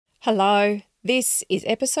Hello, this is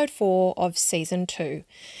episode 4 of season 2.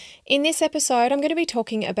 In this episode, I'm going to be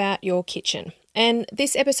talking about your kitchen. And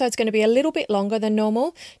this episode's going to be a little bit longer than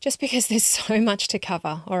normal just because there's so much to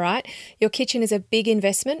cover, all right? Your kitchen is a big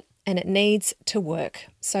investment and it needs to work.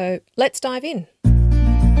 So let's dive in.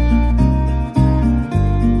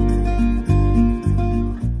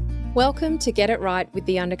 Welcome to Get It Right with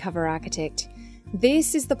the Undercover Architect.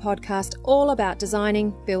 This is the podcast all about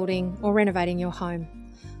designing, building, or renovating your home.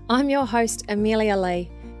 I'm your host, Amelia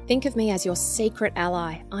Lee. Think of me as your secret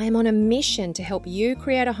ally. I am on a mission to help you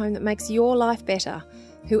create a home that makes your life better,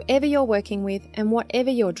 whoever you're working with and whatever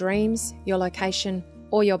your dreams, your location,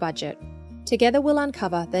 or your budget. Together we'll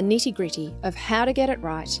uncover the nitty-gritty of how to get it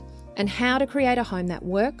right and how to create a home that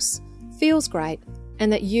works, feels great,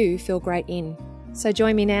 and that you feel great in. So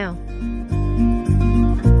join me now.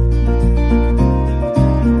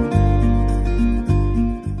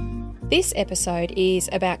 This episode is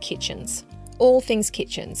about kitchens, all things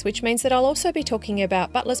kitchens, which means that I'll also be talking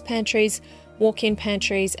about butlers' pantries, walk-in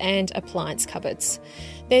pantries and appliance cupboards.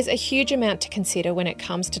 There's a huge amount to consider when it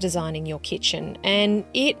comes to designing your kitchen, and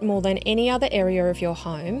it, more than any other area of your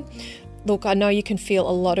home, look, I know you can feel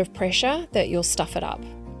a lot of pressure that you'll stuff it up.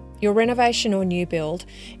 Your renovation or new build,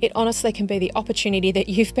 it honestly can be the opportunity that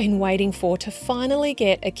you've been waiting for to finally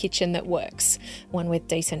get a kitchen that works. One with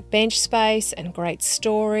decent bench space and great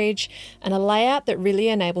storage and a layout that really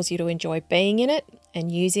enables you to enjoy being in it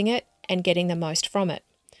and using it and getting the most from it.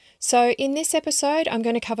 So in this episode, I'm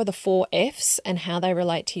going to cover the 4 F's and how they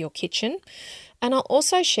relate to your kitchen. And I'll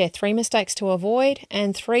also share 3 mistakes to avoid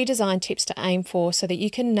and 3 design tips to aim for so that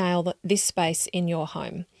you can nail this space in your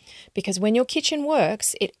home. Because when your kitchen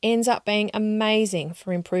works, it ends up being amazing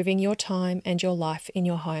for improving your time and your life in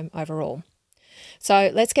your home overall.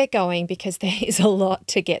 So let's get going because there is a lot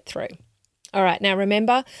to get through. All right, now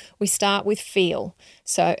remember, we start with feel.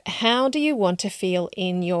 So how do you want to feel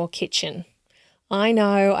in your kitchen? I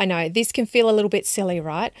know, this can feel a little bit silly,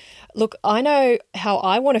 right? Look, I know how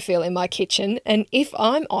I want to feel in my kitchen, and if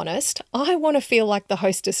I'm honest, I want to feel like the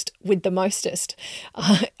hostess with the mostest.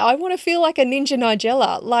 I want to feel like a Ninja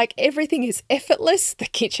Nigella, like everything is effortless, the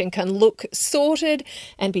kitchen can look sorted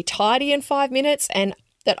and be tidy in 5 minutes, and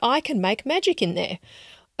that I can make magic in there.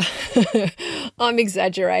 I'm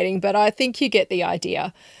exaggerating, but I think you get the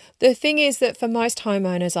idea. The thing is that for most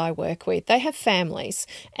homeowners I work with, they have families.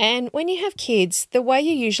 And when you have kids, the way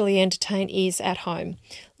you usually entertain is at home.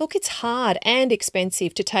 Look, it's hard and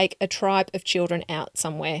expensive to take a tribe of children out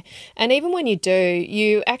somewhere. And even when you do,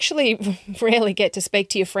 you actually rarely get to speak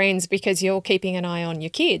to your friends because you're keeping an eye on your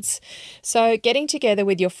kids. So getting together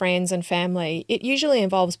with your friends and family, it usually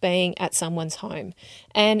involves being at someone's home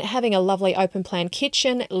and having a lovely open plan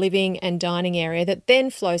kitchen, living and dining area that then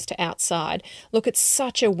flows to outside. Look, it's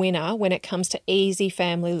such a winner when it comes to easy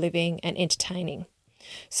family living and entertaining.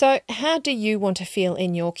 So how do you want to feel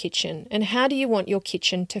in your kitchen and how do you want your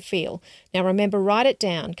kitchen to feel? Now remember, write it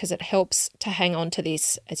down because it helps to hang on to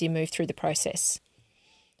this as you move through the process.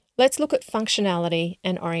 Let's look at functionality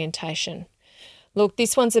and orientation. Look,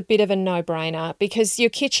 this one's a bit of a no-brainer because your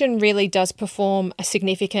kitchen really does perform a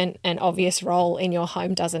significant and obvious role in your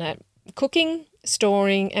home, doesn't it? Cooking,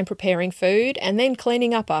 storing and preparing food and then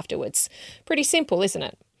cleaning up afterwards. Pretty simple, isn't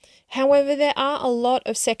it? However, there are a lot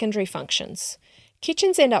of secondary functions.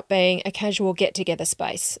 Kitchens end up being a casual get-together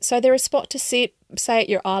space, so they're a spot to sit, say at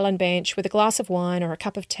your island bench with a glass of wine or a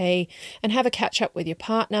cup of tea and have a catch-up with your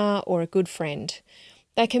partner or a good friend.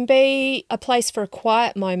 They can be a place for a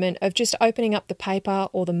quiet moment of just opening up the paper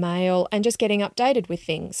or the mail and just getting updated with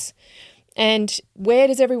things. And where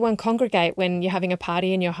does everyone congregate when you're having a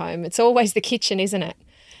party in your home? It's always the kitchen, isn't it?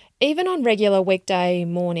 Even on regular weekday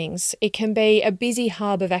mornings, it can be a busy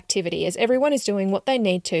hub of activity as everyone is doing what they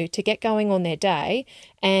need to get going on their day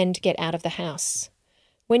and get out of the house.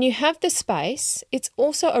 When you have the space, it's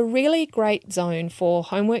also a really great zone for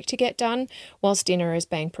homework to get done whilst dinner is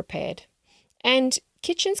being prepared. And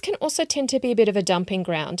kitchens can also tend to be a bit of a dumping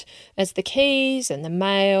ground as the keys and the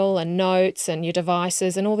mail and notes and your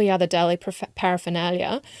devices and all the other daily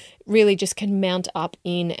paraphernalia really just can mount up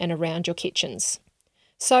in and around your kitchens.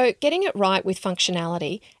 So getting it right with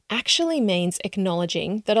functionality actually means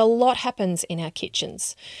acknowledging that a lot happens in our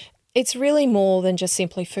kitchens. It's really more than just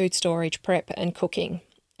simply food storage, prep and cooking.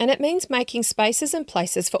 And it means making spaces and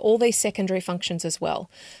places for all these secondary functions as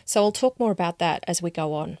well. So I'll talk more about that as we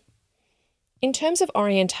go on. In terms of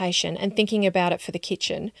orientation and thinking about it for the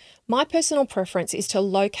kitchen, my personal preference is to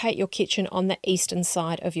locate your kitchen on the eastern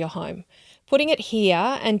side of your home. Putting it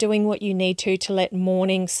here and doing what you need to let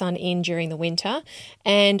morning sun in during the winter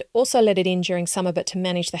and also let it in during summer, but to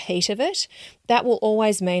manage the heat of it, that will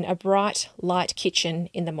always mean a bright, light kitchen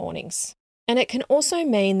in the mornings. And it can also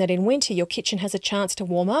mean that in winter your kitchen has a chance to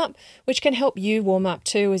warm up, which can help you warm up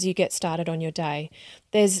too as you get started on your day.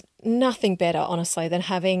 There's nothing better, honestly, than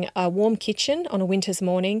having a warm kitchen on a winter's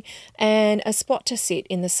morning and a spot to sit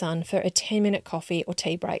in the sun for a 10-minute coffee or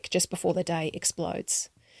tea break just before the day explodes.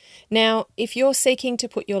 Now, if you're seeking to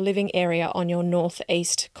put your living area on your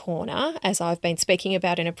northeast corner, as I've been speaking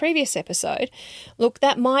about in a previous episode, look,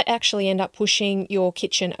 that might actually end up pushing your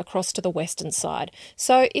kitchen across to the western side.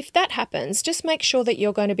 So if that happens, just make sure that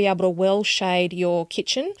you're going to be able to well shade your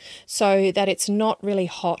kitchen so that it's not really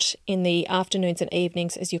hot in the afternoons and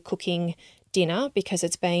evenings as you're cooking dinner, because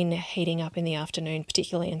it's been heating up in the afternoon,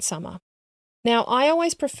 particularly in summer. Now, I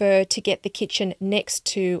always prefer to get the kitchen next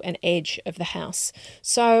to an edge of the house.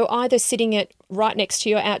 So either sitting it right next to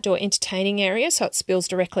your outdoor entertaining area, so it spills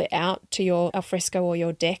directly out to your alfresco or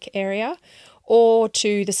your deck area, or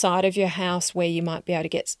to the side of your house where you might be able to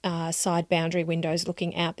get side boundary windows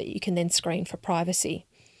looking out that you can then screen for privacy.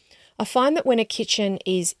 I find that when a kitchen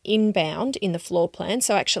is inbound in the floor plan,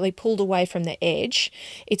 so actually pulled away from the edge,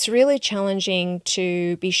 it's really challenging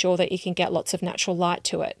to be sure that you can get lots of natural light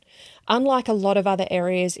to it. Unlike a lot of other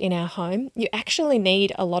areas in our home, you actually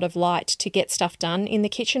need a lot of light to get stuff done in the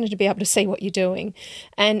kitchen and to be able to see what you're doing.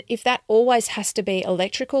 And if that always has to be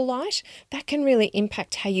electrical light, that can really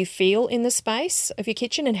impact how you feel in the space of your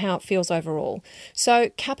kitchen and how it feels overall. So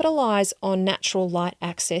capitalise on natural light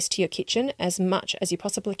access to your kitchen as much as you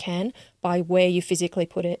possibly can by where you physically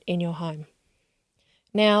put it in your home.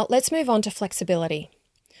 Now, let's move on to flexibility.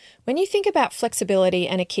 When you think about flexibility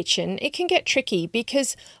and a kitchen, it can get tricky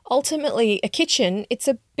because ultimately a kitchen, it's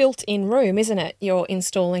a built-in room, isn't it? You're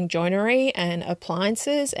installing joinery and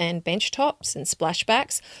appliances and bench tops and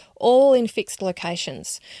splashbacks, all in fixed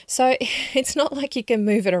locations. So it's not like you can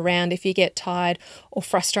move it around if you get tired or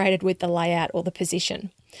frustrated with the layout or the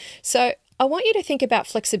position. So I want you to think about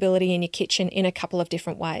flexibility in your kitchen in a couple of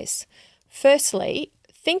different ways. Firstly,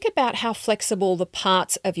 think about how flexible the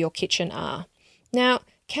parts of your kitchen are. Now,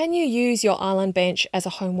 can you use your island bench as a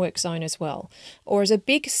homework zone as well? Or as a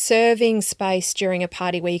big serving space during a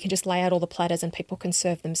party where you can just lay out all the platters and people can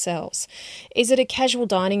serve themselves? Is it a casual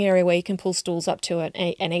dining area where you can pull stools up to it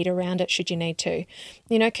and eat around it should you need to?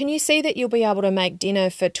 Can you see that you'll be able to make dinner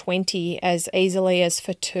for 20 as easily as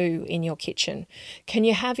for 2 in your kitchen? Can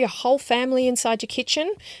you have your whole family inside your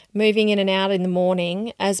kitchen, moving in and out in the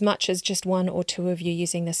morning as much as just 1 or 2 of you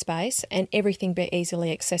using the space, and everything be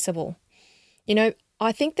easily accessible?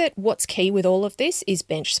 I think that what's key with all of this is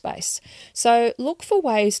bench space. So look for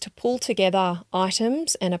ways to pull together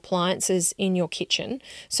items and appliances in your kitchen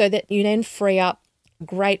so that you then free up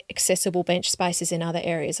great accessible bench spaces in other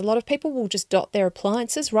areas. A lot of people will just dot their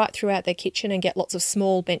appliances right throughout their kitchen and get lots of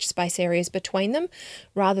small bench space areas between them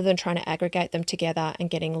rather than trying to aggregate them together and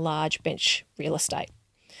getting large bench real estate.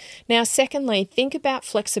 Now, secondly, think about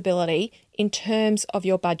flexibility in terms of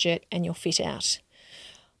your budget and your fit out.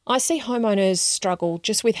 I see homeowners struggle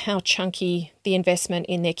just with how chunky the investment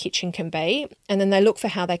in their kitchen can be, and then they look for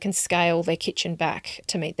how they can scale their kitchen back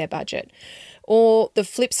to meet their budget. Or the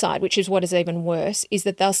flip side, which is what is even worse, is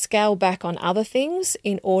that they'll scale back on other things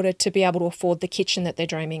in order to be able to afford the kitchen that they're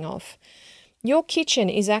dreaming of. Your kitchen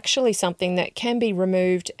is actually something that can be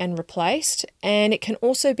removed and replaced, and it can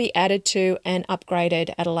also be added to and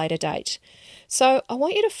upgraded at a later date. So I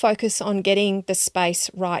want you to focus on getting the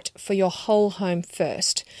space right for your whole home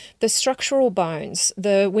first. The structural bones,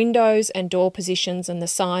 the windows and door positions and the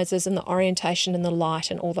sizes and the orientation and the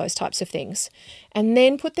light and all those types of things. And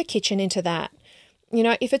then put the kitchen into that.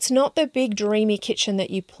 If it's not the big dreamy kitchen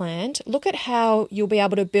that you planned, look at how you'll be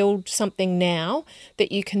able to build something now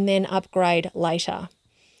that you can then upgrade later.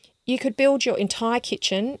 You could build your entire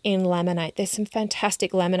kitchen in laminate. There's some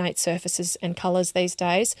fantastic laminate surfaces and colours these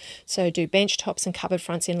days. So do bench tops and cupboard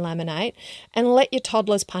fronts in laminate and let your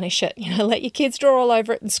toddlers punish it. Let your kids draw all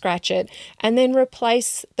over it and scratch it, and then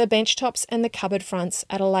replace the bench tops and the cupboard fronts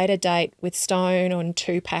at a later date with stone or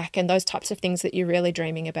 2-pack and those types of things that you're really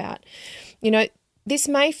dreaming about. This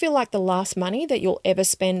may feel like the last money that you'll ever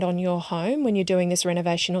spend on your home when you're doing this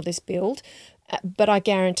renovation or this build, but I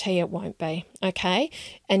guarantee it won't be, okay?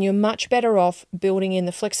 And you're much better off building in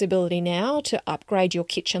the flexibility now to upgrade your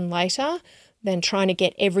kitchen later than trying to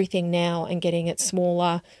get everything now and getting it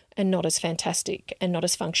smaller and not as fantastic and not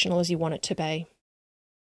as functional as you want it to be.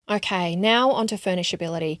 Okay, now onto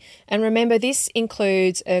furnishability. And remember, this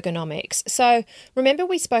includes ergonomics. So remember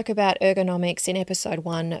we spoke about ergonomics in episode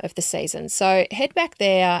 1 of the season. So head back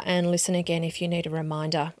there and listen again if you need a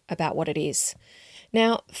reminder about what it is.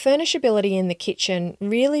 Now, furnishability in the kitchen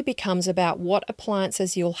really becomes about what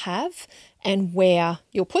appliances you'll have and where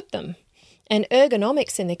you'll put them. And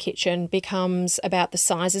ergonomics in the kitchen becomes about the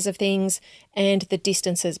sizes of things and the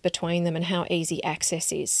distances between them and how easy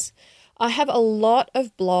access is. I have a lot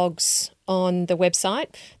of blogs on the website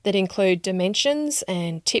that include dimensions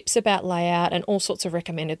and tips about layout and all sorts of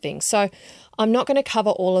recommended things. So I'm not going to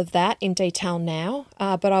cover all of that in detail now,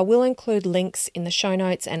 but I will include links in the show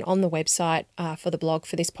notes and on the website for the blog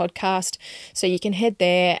for this podcast. So you can head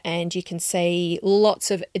there and you can see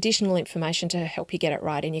lots of additional information to help you get it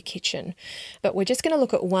right in your kitchen. But we're just going to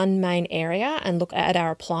look at one main area and look at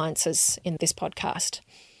our appliances in this podcast.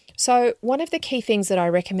 So one of the key things that I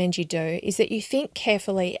recommend you do is that you think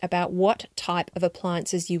carefully about what type of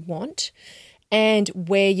appliances you want and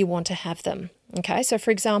where you want to have them. Okay, so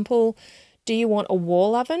for example, do you want a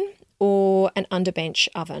wall oven or an underbench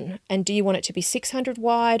oven? And do you want it to be 600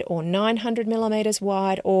 wide or 900 millimeters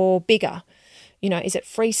wide or bigger? Is it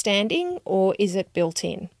freestanding or is it built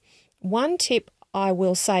in? One tip I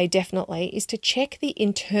will say definitely is to check the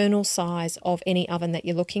internal size of any oven that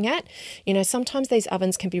you're looking at. Sometimes these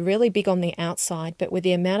ovens can be really big on the outside, but with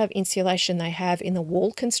the amount of insulation they have in the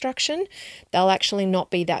wall construction, they'll actually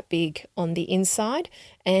not be that big on the inside,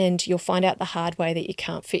 and you'll find out the hard way that you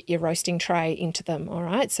can't fit your roasting tray into them, all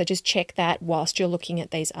right? So just check that whilst you're looking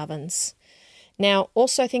at these ovens. Now,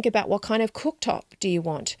 also think about what kind of cooktop do you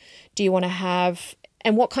want? Do you want to have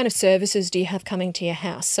and what kind of services do you have coming to your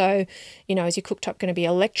house? So, is your cooktop going to be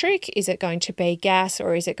electric? Is it going to be gas,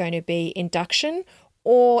 or is it going to be induction?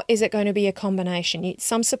 Or is it going to be a combination?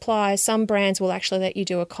 Some suppliers, some brands will actually let you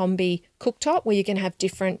do a combi cooktop where you can have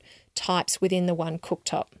different types within the one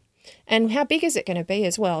cooktop. And how big is it going to be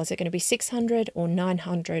as well? Is it going to be 600 or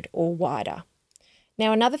 900 or wider?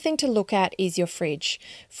 Now, another thing to look at is your fridge.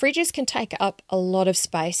 Fridges can take up a lot of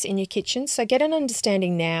space in your kitchen, so get an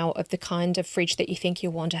understanding now of the kind of fridge that you think you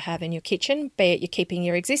want to have in your kitchen, be it you're keeping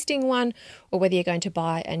your existing one or whether you're going to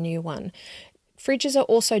buy a new one. Fridges are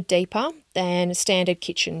also deeper than standard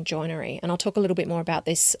kitchen joinery, and I'll talk a little bit more about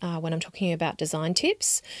this when I'm talking about design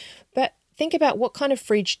tips. But think about what kind of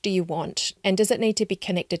fridge do you want, and does it need to be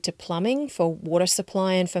connected to plumbing for water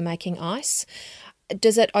supply and for making ice?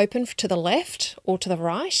 Does it open to the left or to the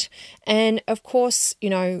right? And of course,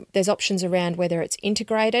 there's options around whether it's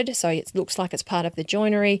integrated, so it looks like it's part of the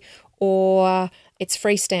joinery, or it's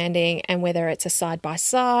freestanding, and whether it's a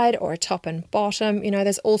side-by-side or a top and bottom.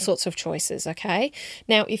 There's all sorts of choices, okay?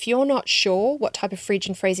 Now, if you're not sure what type of fridge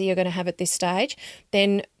and freezer you're going to have at this stage,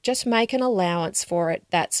 then just make an allowance for it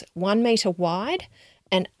that's 1 metre wide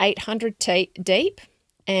and 800 deep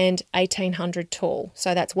and 1800 tall.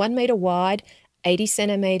 So that's 1 metre wide, 80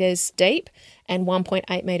 centimetres deep and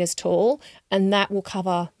 1.8 metres tall, and that will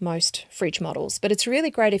cover most fridge models. But it's really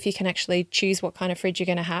great if you can actually choose what kind of fridge you're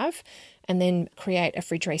going to have and then create a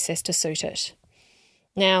fridge recess to suit it.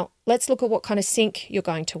 Now, let's look at what kind of sink you're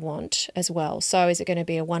going to want as well. So is it going to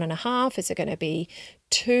be a 1.5? Is it going to be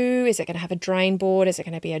 2? Is it going to have a drain board? Is it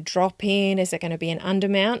going to be a drop-in? Is it going to be an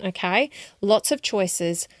undermount? Okay, lots of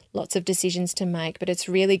choices, lots of decisions to make, but it's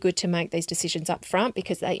really good to make these decisions up front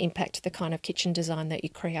because they impact the kind of kitchen design that you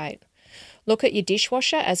create. Look at your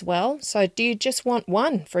dishwasher as well. So do you just want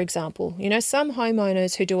one, for example? Some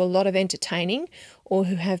homeowners who do a lot of entertaining or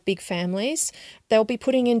who have big families, they'll be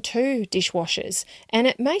putting in 2 dishwashers. And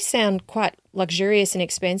it may sound quite luxurious and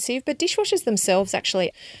expensive, but dishwashers themselves,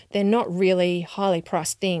 actually, they're not really highly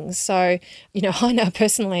priced things. So, I know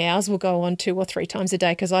personally ours will go on 2 or 3 times a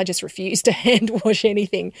day because I just refuse to hand wash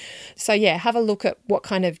anything. So yeah, have a look at what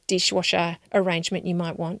kind of dishwasher arrangement you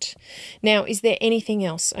might want. Now, is there anything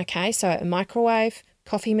else? Okay, so a microwave,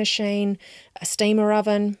 coffee machine, a steamer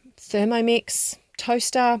oven, Thermomix,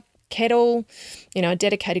 toaster, kettle, a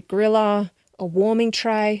dedicated griller, a warming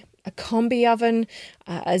tray, a combi oven,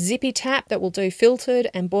 a zippy tap that will do filtered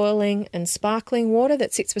and boiling and sparkling water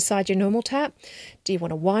that sits beside your normal tap. Do you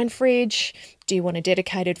want a wine fridge? Do you want a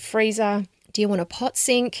dedicated freezer? Do you want a pot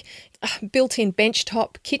sink? Built-in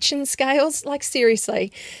benchtop kitchen scales? Like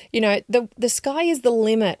seriously, the sky is the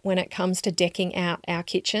limit when it comes to decking out our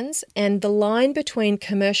kitchens, and the line between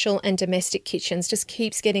commercial and domestic kitchens just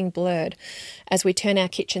keeps getting blurred as we turn our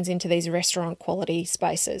kitchens into these restaurant quality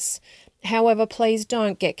spaces. However, please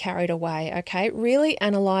don't get carried away, okay? Really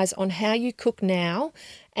analyze on how you cook now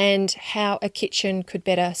and how a kitchen could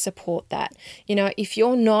better support that. If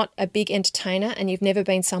you're not a big entertainer and you've never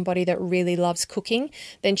been somebody that really loves cooking,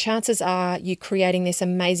 then chances are you creating this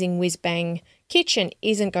amazing whiz-bang kitchen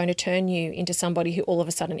isn't going to turn you into somebody who all of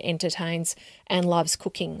a sudden entertains and loves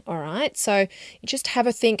cooking, all right? So you just have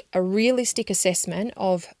a realistic assessment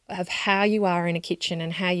of how you are in a kitchen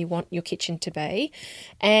and how you want your kitchen to be.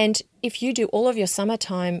 And if you do all of your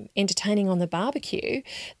summertime entertaining on the barbecue,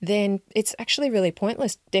 then it's actually really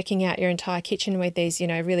pointless decking out your entire kitchen with these,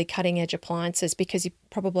 really cutting edge appliances, because you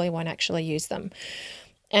probably won't actually use them.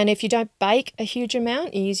 And if you don't bake a huge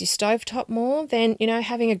amount, you use your stovetop more, then,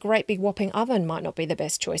 having a great big whopping oven might not be the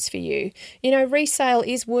best choice for you. Resale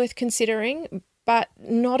is worth considering, but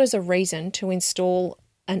not as a reason to install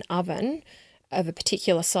an oven of a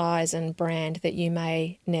particular size and brand that you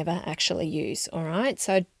may never actually use, all right?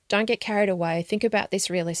 So don't get carried away. Think about this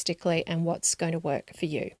realistically and what's going to work for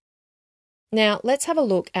you. Now, let's have a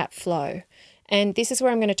look at flow. And this is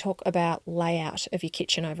where I'm going to talk about layout of your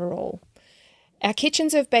kitchen overall. Our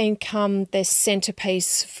kitchens have become the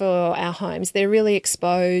centerpiece for our homes. They're really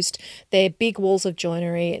exposed. They're big walls of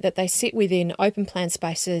joinery that they sit within open plan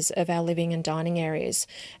spaces of our living and dining areas.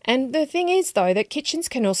 And the thing is, though, that kitchens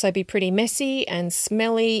can also be pretty messy and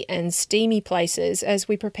smelly and steamy places as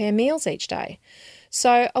we prepare meals each day.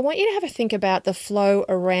 So I want you to have a think about the flow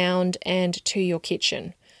around and to your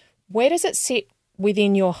kitchen. Where does it sit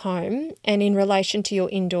within your home and in relation to your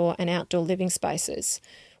indoor and outdoor living spaces?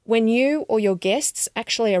 When you or your guests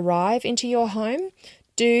actually arrive into your home,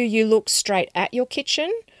 do you look straight at your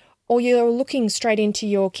kitchen, or you're looking straight into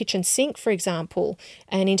your kitchen sink, for example,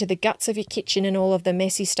 and into the guts of your kitchen and all of the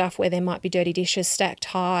messy stuff where there might be dirty dishes stacked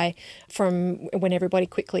high from when everybody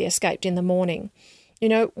quickly escaped in the morning?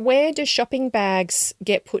 Where do shopping bags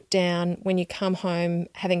get put down when you come home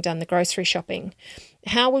having done the grocery shopping?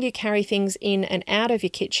 How will you carry things in and out of your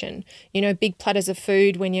kitchen? Big platters of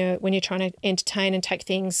food when you're trying to entertain and take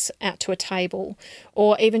things out to a table,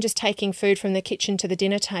 or even just taking food from the kitchen to the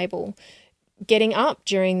dinner table. Getting up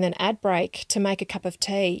during an ad break to make a cup of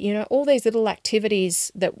tea. All these little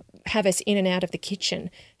activities that have us in and out of the kitchen.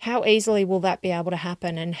 How easily will that be able to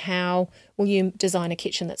happen, and how will you design a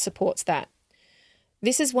kitchen that supports that?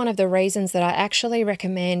 This is one of the reasons that I actually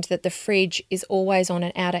recommend that the fridge is always on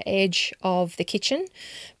an outer edge of the kitchen,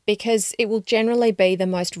 because it will generally be the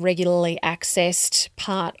most regularly accessed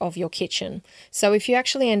part of your kitchen. So if you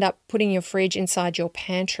actually end up putting your fridge inside your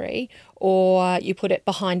pantry, or you put it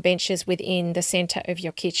behind benches within the centre of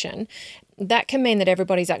your kitchen, that can mean that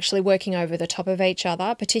everybody's actually working over the top of each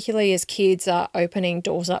other, particularly as kids are opening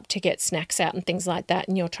doors up to get snacks out and things like that,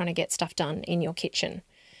 and you're trying to get stuff done in your kitchen.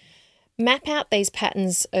 Map out these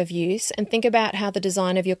patterns of use and think about how the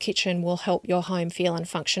design of your kitchen will help your home feel and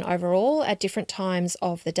function overall at different times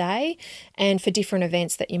of the day and for different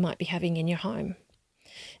events that you might be having in your home.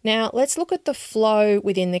 Now, let's look at the flow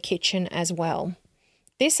within the kitchen as well.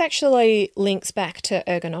 This actually links back to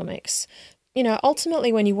ergonomics.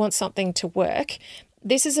 Ultimately, when you want something to work,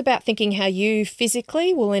 this is about thinking how you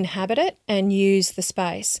physically will inhabit it and use the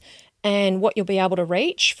space, and what you'll be able to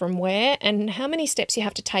reach from where, and how many steps you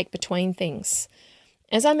have to take between things.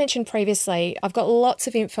 As I mentioned previously, I've got lots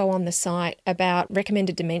of info on the site about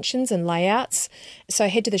recommended dimensions and layouts, so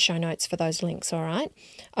head to the show notes for those links, all right?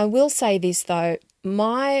 I will say this though,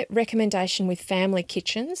 my recommendation with family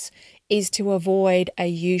kitchens is to avoid a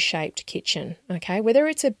U-shaped kitchen, okay? Whether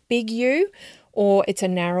it's a big U or it's a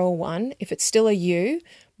narrow one, if it's still a U,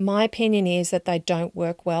 my opinion is that they don't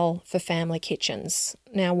work well for family kitchens.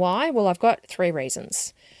 Now, why? Well, I've got 3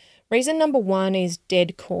 reasons. Reason number 1 is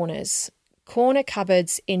dead corners. Corner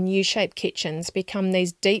cupboards in U-shaped kitchens become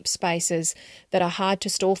these deep spaces that are hard to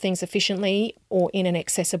store things efficiently or in an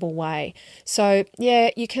accessible way. So, yeah,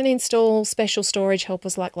 you can install special storage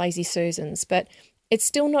helpers like Lazy Susans, but it's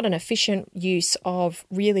still not an efficient use of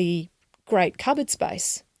really great cupboard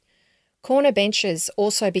space. Corner benches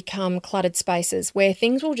also become cluttered spaces where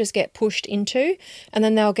things will just get pushed into and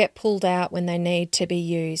then they'll get pulled out when they need to be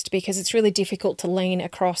used, because it's really difficult to lean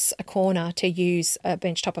across a corner to use a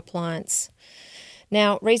benchtop appliance.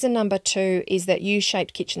 Now, reason number 2 is that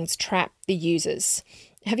U-shaped kitchens trap the users.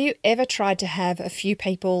 Have you ever tried to have a few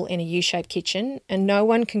people in a U-shaped kitchen and no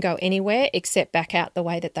one can go anywhere except back out the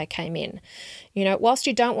way that they came in? Whilst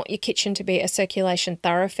you don't want your kitchen to be a circulation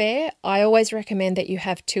thoroughfare, I always recommend that you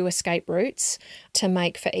have 2 escape routes to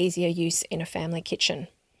make for easier use in a family kitchen.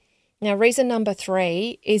 Now, reason number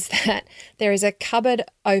 3 is that there is a cupboard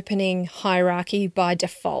opening hierarchy by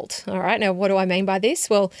default. All right, now what do I mean by this?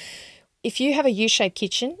 Well, If you have a U-shaped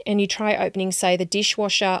kitchen and you try opening, say, the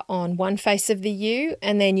dishwasher on one face of the U,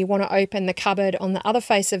 and then you want to open the cupboard on the other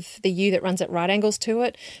face of the U that runs at right angles to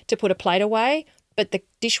it to put a plate away, but the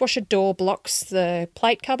dishwasher door blocks the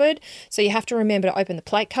plate cupboard, so you have to remember to open the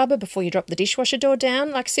plate cupboard before you drop the dishwasher door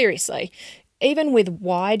down. Like, seriously. Even with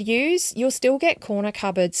wide U's, you'll still get corner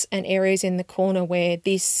cupboards and areas in the corner where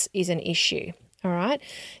this is an issue. All right.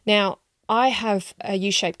 Now, I have a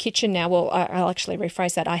U-shaped kitchen now. Well, I'll actually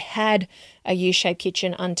rephrase that. I had a U-shaped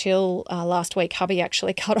kitchen until last week. Hubby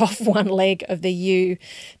actually cut off one leg of the U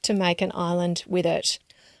to make an island with it.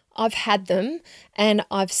 I've had them and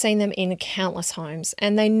I've seen them in countless homes,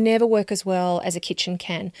 and they never work as well as a kitchen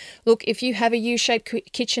can. Look, if you have a U-shaped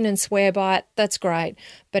kitchen and swear by it, that's great.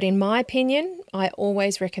 But in my opinion, I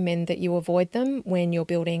always recommend that you avoid them when you're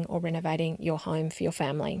building or renovating your home for your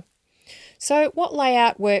family. So what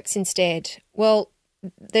layout works instead? Well,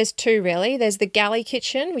 there's two really. There's the galley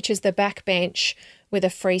kitchen, which is the back bench with a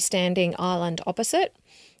freestanding island opposite.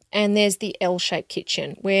 And there's the L-shaped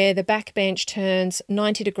kitchen, where the back bench turns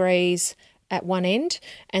 90 degrees at one end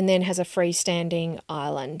and then has a freestanding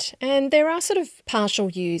island. And there are sort of partial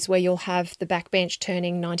U's where you'll have the back bench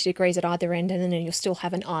turning 90 degrees at either end, and then you'll still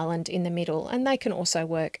have an island in the middle, and they can also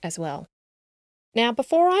work as well. Now,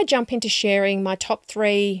 before I jump into sharing my top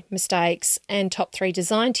 3 mistakes and top 3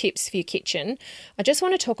 design tips for your kitchen, I just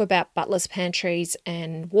want to talk about butlers pantries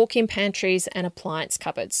and walk-in pantries and appliance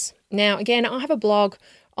cupboards. Now, again, I have a blog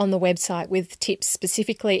on the website with tips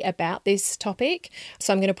specifically about this topic.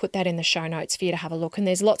 So I'm going to put that in the show notes for you to have a look. And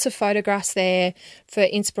there's lots of photographs there for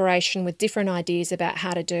inspiration with different ideas about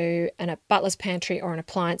how to do a butler's pantry or an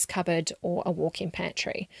appliance cupboard or a walk-in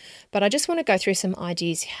pantry. But I just want to go through some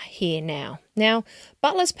ideas here now. Now,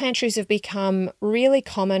 butlers pantries have become really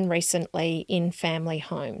common recently in family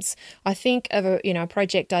homes. I think of a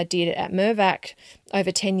project I did at Mirvac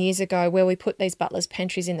over 10 years ago where we put these butlers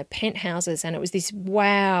pantries in the penthouses, and it was this,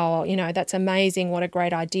 wow, that's amazing, what a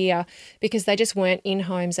great idea, because they just weren't in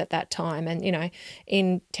homes at that time. And,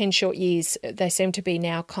 in 10 short years, they seem to be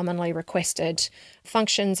now commonly requested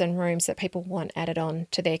functions and rooms that people want added on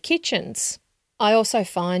to their kitchens. I also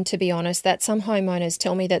find, to be honest, that some homeowners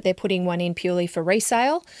tell me that they're putting one in purely for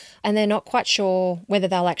resale and they're not quite sure whether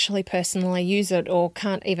they'll actually personally use it or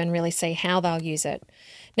can't even really see how they'll use it.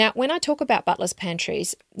 Now, when I talk about butlers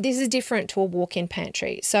pantries, this is different to a walk-in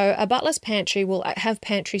pantry. So a butlers pantry will have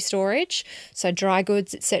pantry storage, so dry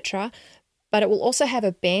goods, etc., but it will also have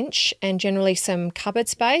a bench and generally some cupboard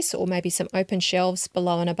space or maybe some open shelves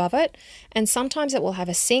below and above it. And sometimes it will have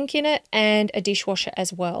a sink in it and a dishwasher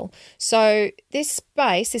as well. So this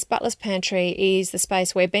space, this butler's pantry, is the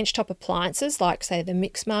space where benchtop appliances like, say, the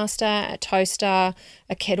Mixmaster, a toaster,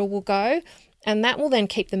 a kettle will go. And that will then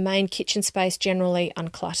keep the main kitchen space generally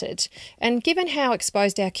uncluttered. And given how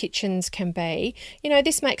exposed our kitchens can be,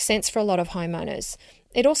 this makes sense for a lot of homeowners.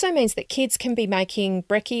 It also means that kids can be making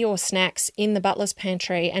brekkie or snacks in the butler's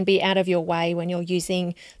pantry and be out of your way when you're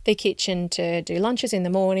using the kitchen to do lunches in the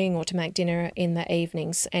morning or to make dinner in the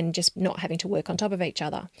evenings and just not having to work on top of each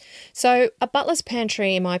other. So a butler's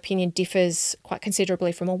pantry, in my opinion, differs quite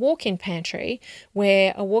considerably from a walk-in pantry,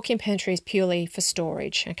 where a walk-in pantry is purely for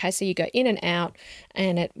storage. Okay, so you go in and out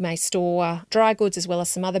and it may store dry goods as well as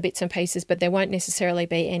some other bits and pieces, but there won't necessarily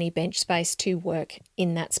be any bench space to work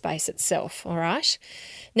in that space itself, all right?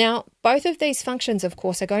 Now, both of these functions, of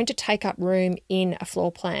course, are going to take up room in a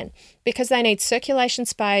floor plan because they need circulation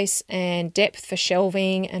space and depth for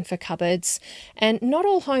shelving and for cupboards. And not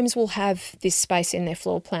all homes will have this space in their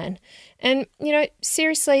floor plan. And,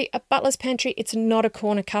 seriously, a butler's pantry, it's not a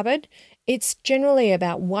corner cupboard. It's generally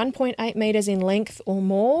about 1.8 metres in length or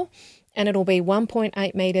more, and it'll be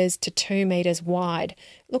 1.8 metres to 2 metres wide.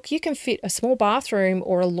 Look, you can fit a small bathroom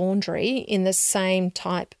or a laundry in the same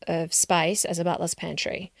type of space as a butler's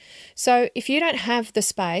pantry. So if you don't have the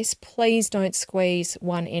space, please don't squeeze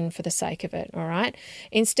one in for the sake of it, all right?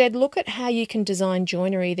 Instead, look at how you can design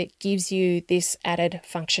joinery that gives you this added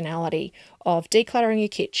functionality of decluttering your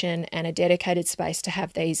kitchen and a dedicated space to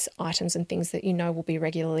have these items and things that will be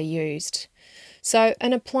regularly used. So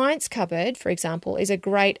an appliance cupboard, for example, is a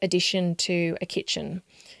great addition to a kitchen.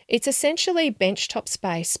 It's essentially benchtop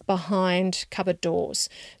space behind cupboard doors.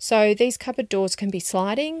 So these cupboard doors can be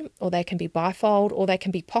sliding, or they can be bifold, or they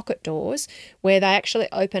can be pocket doors where they actually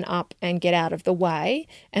open up and get out of the way.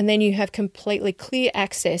 And then you have completely clear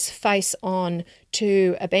access face on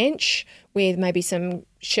to a bench with maybe some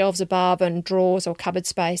shelves above and drawers or cupboard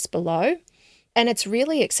space below. And it's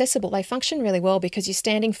really accessible. They function really well because you're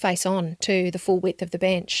standing face on to the full width of the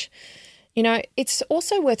bench. You know, it's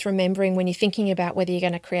also worth remembering when you're thinking about whether you're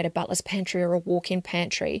going to create a butler's pantry or a walk-in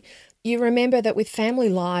pantry, you remember that with family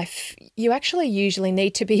life, you actually usually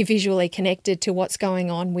need to be visually connected to what's going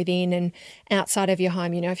on within and outside of your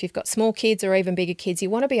home. You know, if you've got small kids or even bigger kids, you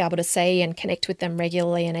want to be able to see and connect with them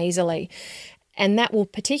regularly and easily. And that will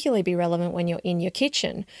particularly be relevant when you're in your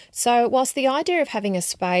kitchen. So whilst the idea of having a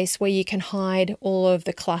space where you can hide all of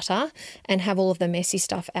the clutter and have all of the messy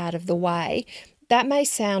stuff out of the way, that may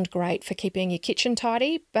sound great for keeping your kitchen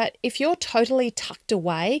tidy, but if you're totally tucked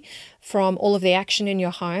away from all of the action in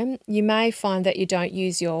your home, you may find that you don't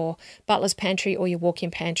use your butler's pantry or your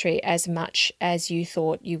walk-in pantry as much as you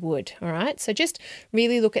thought you would, all right? So just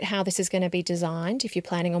really look at how this is going to be designed if you're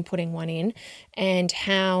planning on putting one in, and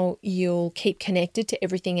how you'll keep connected to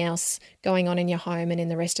everything else going on in your home and in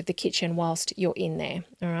the rest of the kitchen whilst you're in there,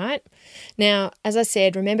 all right? Now, as I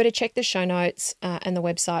said, remember to check the show notes and the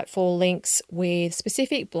website for links with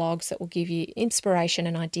specific blogs that will give you inspiration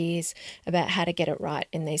and ideas about how to get it right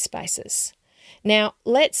in these spaces. Now,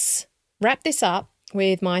 let's wrap this up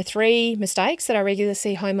with my 3 mistakes that I regularly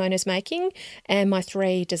see homeowners making and my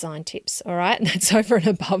 3 design tips, all right? That's over and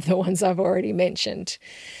above the ones I've already mentioned.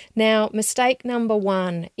 Now, mistake number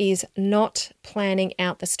 1 is not planning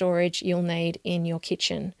out the storage you'll need in your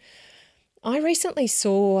kitchen. I recently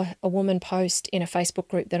saw a woman post in a Facebook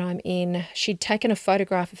group that I'm in. She'd taken a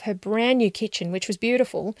photograph of her brand new kitchen, which was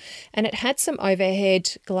beautiful, and it had some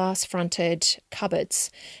overhead glass-fronted cupboards.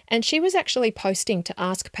 And she was actually posting to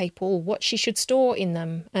ask people what she should store in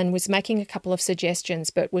them, and was making a couple of suggestions,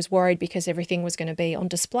 but was worried because everything was going to be on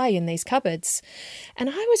display in these cupboards. And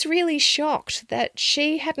I was really shocked that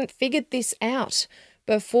she hadn't figured this out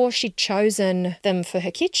before she'd chosen them for her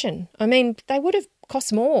kitchen. I mean, they would have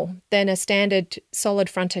cost more than a standard solid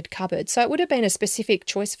fronted cupboard. So it would have been a specific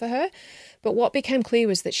choice for her. But what became clear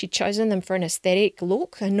was that she'd chosen them for an aesthetic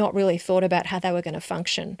look and not really thought about how they were going to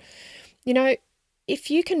function. You know, if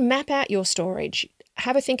you can map out your storage,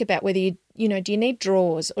 have a think about whether do you need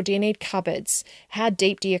drawers or do you need cupboards? How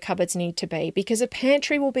deep do your cupboards need to be? Because a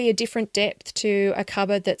pantry will be a different depth to a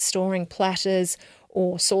cupboard that's storing platters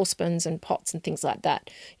or saucepans and pots and things like that.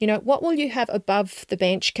 You know, what will you have above the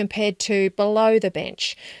bench compared to below the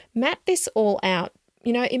bench? Map this all out.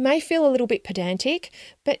 You know, it may feel a little bit pedantic,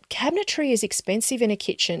 but cabinetry is expensive in a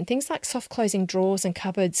kitchen. Things like soft closing drawers and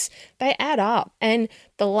cupboards, they add up. And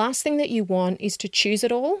the last thing that you want is to choose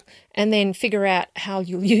it all and then figure out how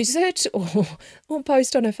you'll use it or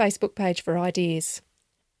post on a Facebook page for ideas.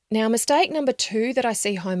 Now, mistake number 2 that I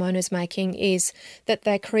see homeowners making is that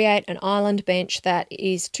they create an island bench that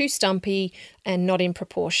is too stumpy and not in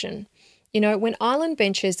proportion. You know, when island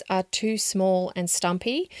benches are too small and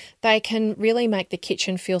stumpy, they can really make the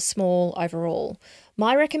kitchen feel small overall.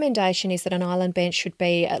 My recommendation is that an island bench should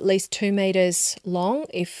be at least 2 metres long,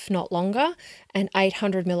 if not longer, and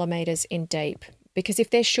 800 millimetres in deep. Because if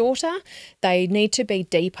they're shorter, they need to be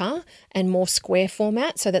deeper and more square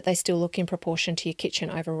format so that they still look in proportion to your kitchen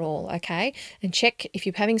overall, okay? And check, if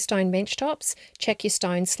you're having stone bench tops, check your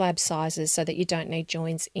stone slab sizes so that you don't need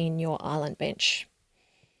joins in your island bench.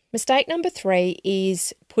 Mistake number 3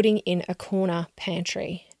 is putting in a corner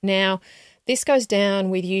pantry. Now, this goes down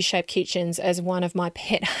with U-shaped kitchens as one of my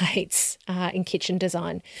pet hates in kitchen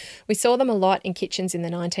design. We saw them a lot in kitchens in the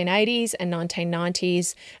 1980s and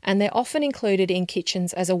 1990s, and they're often included in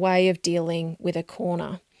kitchens as a way of dealing with a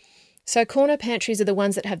corner. So corner pantries are the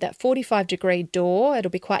ones that have that 45-degree door.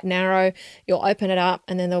 It'll be quite narrow. You'll open it up,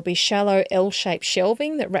 and then there'll be shallow L-shaped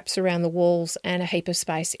shelving that wraps around the walls and a heap of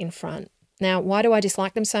space in front. Now, why do I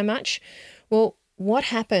dislike them so much? Well, what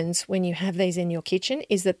happens when you have these in your kitchen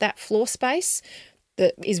is that floor space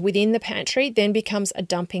that is within the pantry then becomes a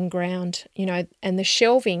dumping ground, you know, and the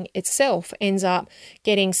shelving itself ends up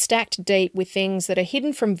getting stacked deep with things that are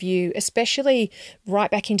hidden from view, especially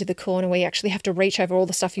right back into the corner where you actually have to reach over all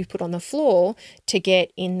the stuff you've put on the floor to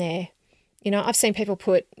get in there. You know, I've seen people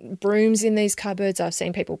put brooms in these cupboards. I've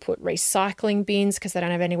seen people put recycling bins because they don't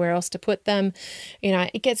have anywhere else to put them. You know,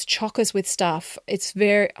 it gets chockers with stuff. I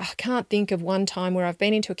can't think of one time where I've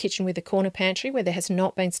been into a kitchen with a corner pantry where there has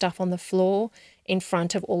not been stuff on the floor in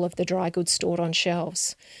front of all of the dry goods stored on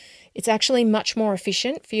shelves. It's actually much more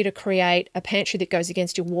efficient for you to create a pantry that goes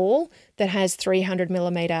against your wall that has 300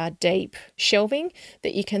 millimetre deep shelving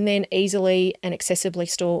that you can then easily and accessibly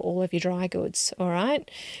store all of your dry goods, all right?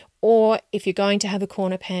 Or if you're going to have a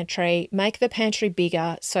corner pantry, make the pantry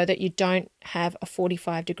bigger so that you don't have a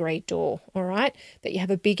 45-degree door, all right? That you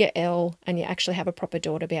have a bigger L and you actually have a proper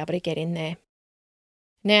door to be able to get in there.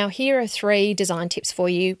 Now, here are 3 design tips for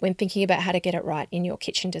you when thinking about how to get it right in your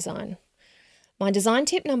kitchen design. My design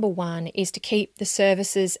tip number 1 is to keep the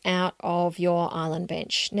surfaces out of your island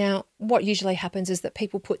bench. Now, what usually happens is that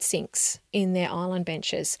people put sinks in their island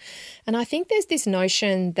benches. And I think there's this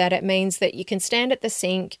notion that it means that you can stand at the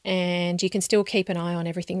sink and you can still keep an eye on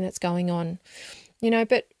everything that's going on.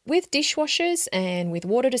 But with dishwashers and with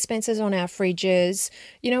water dispensers on our fridges,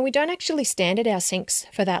 we don't actually stand at our sinks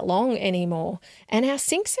for that long anymore. And our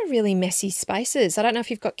sinks are really messy spaces. I don't know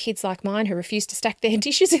if you've got kids like mine who refuse to stack their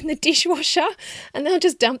dishes in the dishwasher and they'll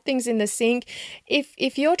just dump things in the sink.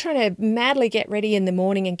 If you're trying to madly get ready in the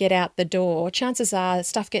morning and get out the door, chances are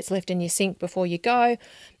stuff gets left in your sink before you go.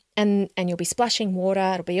 And you'll be splashing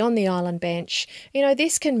water, it'll be on the island bench.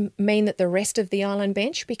 This can mean that the rest of the island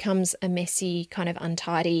bench becomes a messy, kind of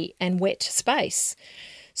untidy and wet space.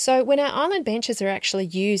 So when our island benches are actually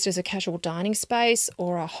used as a casual dining space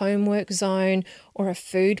or a homework zone or a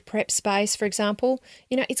food prep space, for example,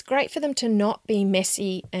 it's great for them to not be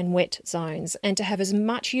messy and wet zones and to have as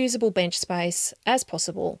much usable bench space as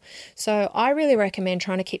possible. So I really recommend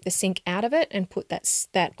trying to keep the sink out of it and put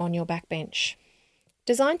that on your back bench.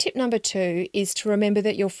 Design tip number 2 is to remember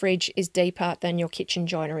that your fridge is deeper than your kitchen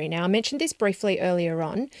joinery. Now, I mentioned this briefly earlier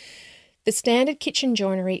on. The standard kitchen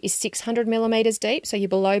joinery is 600 millimetres deep, so your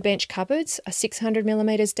below bench cupboards are 600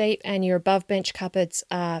 millimetres deep and your above bench cupboards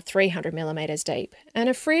are 300 millimetres deep. And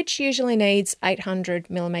a fridge usually needs 800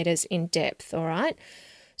 millimetres in depth, all right?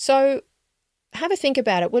 So have a think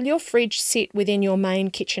about it. Will your fridge sit within your main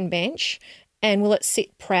kitchen bench? And will it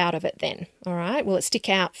sit proud of it then? All right. Will it stick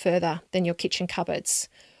out further than your kitchen cupboards?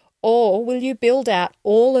 Or will you build out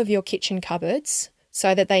all of your kitchen cupboards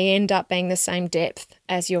so that they end up being the same depth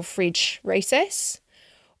as your fridge recess?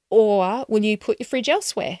 Or will you put your fridge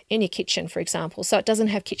elsewhere in your kitchen, for example, so it doesn't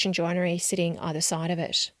have kitchen joinery sitting either side of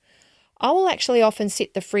it? I will actually often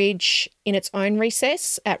sit the fridge in its own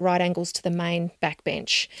recess at right angles to the main back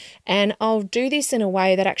bench. And I'll do this in a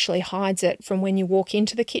way that actually hides it from when you walk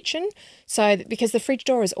into the kitchen. Because the fridge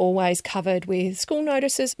door is always covered with school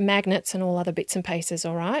notices, magnets and all other bits and pieces,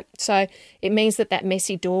 all right? So it means that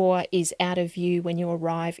messy door is out of view when you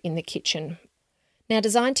arrive in the kitchen. Now,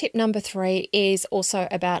 design tip number 3 is also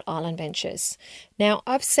about island benches. Now,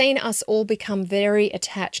 I've seen us all become very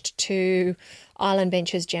attached to island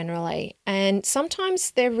benches generally, and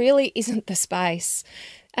sometimes there really isn't the space.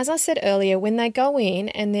 As I said earlier, when they go in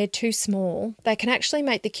and they're too small, they can actually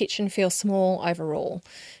make the kitchen feel small overall.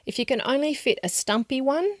 If you can only fit a stumpy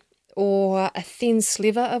one or a thin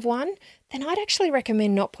sliver of one, then I'd actually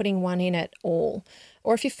recommend not putting one in at all.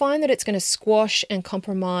 Or if you find that it's going to squash and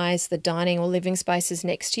compromise the dining or living spaces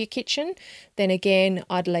next to your kitchen, then again,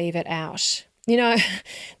 I'd leave it out.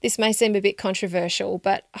 This may seem a bit controversial,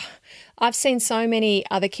 but I've seen so many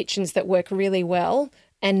other kitchens that work really well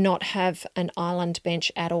and not have an island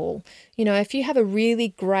bench at all. If you have a really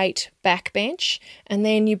great back bench and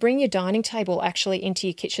then you bring your dining table actually into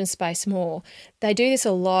your kitchen space more, they do this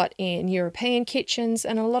a lot in European kitchens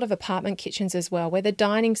and a lot of apartment kitchens as well, where the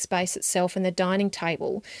dining space itself and the dining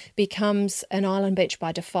table becomes an island bench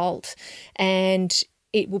by default. And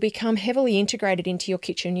it will become heavily integrated into your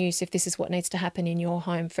kitchen use if this is what needs to happen in your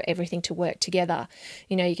home for everything to work together.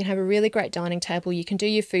 You can have a really great dining table, you can do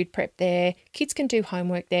your food prep there, kids can do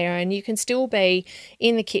homework there, and you can still be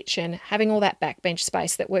in the kitchen having all that backbench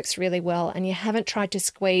space that works really well, and you haven't tried to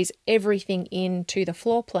squeeze everything into the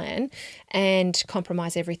floor plan and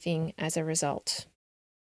compromise everything as a result.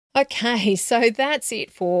 Okay, so that's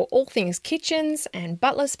it for all things kitchens and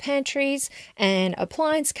butlers pantries and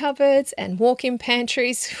appliance cupboards and walk-in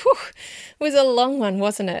pantries. Whew, it was a long one,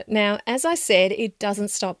 wasn't it? Now, as I said, it doesn't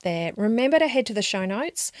stop there. Remember to head to the show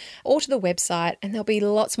notes or to the website, and there'll be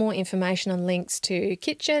lots more information and links to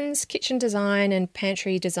kitchens, kitchen design and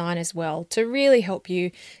pantry design as well to really help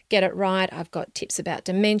you get it right. I've got tips about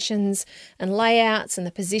dimensions and layouts and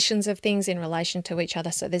the positions of things in relation to each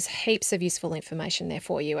other. So there's heaps of useful information there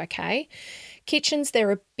for you, okay? Kitchens,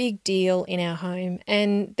 they're a big deal in our home,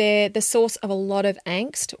 and they're the source of a lot of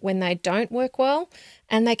angst when they don't work well,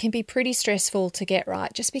 and they can be pretty stressful to get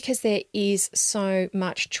right just because there is so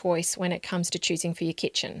much choice when it comes to choosing for your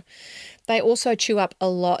kitchen. They also chew up a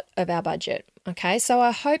lot of our budget. Okay, so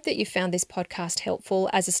I hope that you found this podcast helpful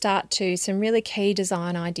as a start to some really key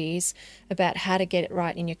design ideas about how to get it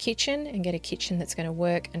right in your kitchen and get a kitchen that's going to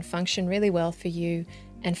work and function really well for you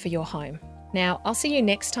and for your home. Now, I'll see you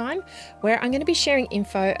next time where I'm going to be sharing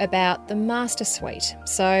info about the master suite.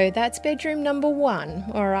 So that's bedroom number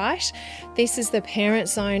 1, all right? This is the parent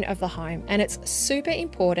zone of the home, and it's super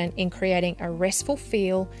important in creating a restful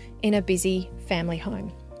feel in a busy family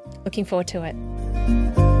home. Looking forward to it.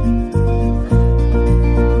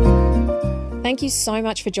 Thank you so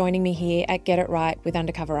much for joining me here at Get It Right with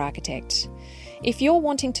Undercover Architect. If you're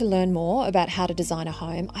wanting to learn more about how to design a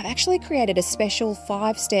home, I've actually created a special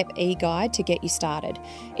 5-step e-guide to get you started.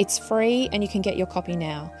 It's free and you can get your copy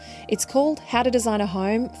now. It's called How to Design a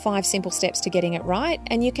Home, 5 Simple Steps to Getting It Right,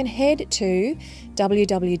 and you can head to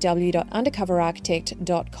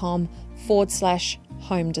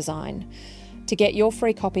www.undercoverarchitect.com/home design to get your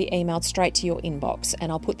free copy emailed straight to your inbox,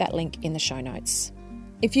 and I'll put that link in the show notes.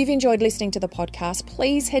 If you've enjoyed listening to the podcast,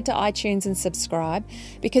 please head to iTunes and subscribe,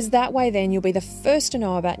 because that way then you'll be the first to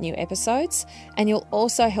know about new episodes, and you'll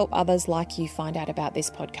also help others like you find out about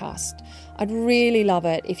this podcast. I'd really love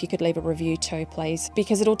it if you could leave a review too, please,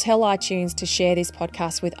 because it'll tell iTunes to share this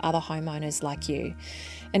podcast with other homeowners like you.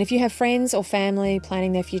 And if you have friends or family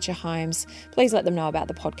planning their future homes, please let them know about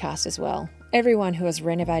the podcast as well. Everyone who is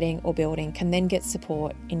renovating or building can then get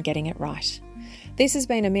support in getting it right. This has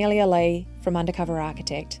been Amelia Lee from Undercover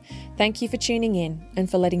Architect. Thank you for tuning in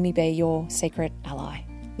and for letting me be your secret ally.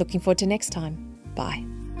 Looking forward to next time. Bye.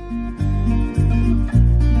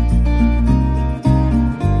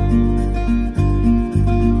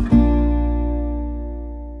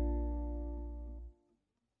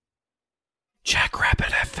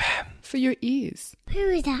 Jackrabbit FM. For your ears. Who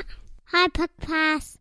is that? Hi, podcast.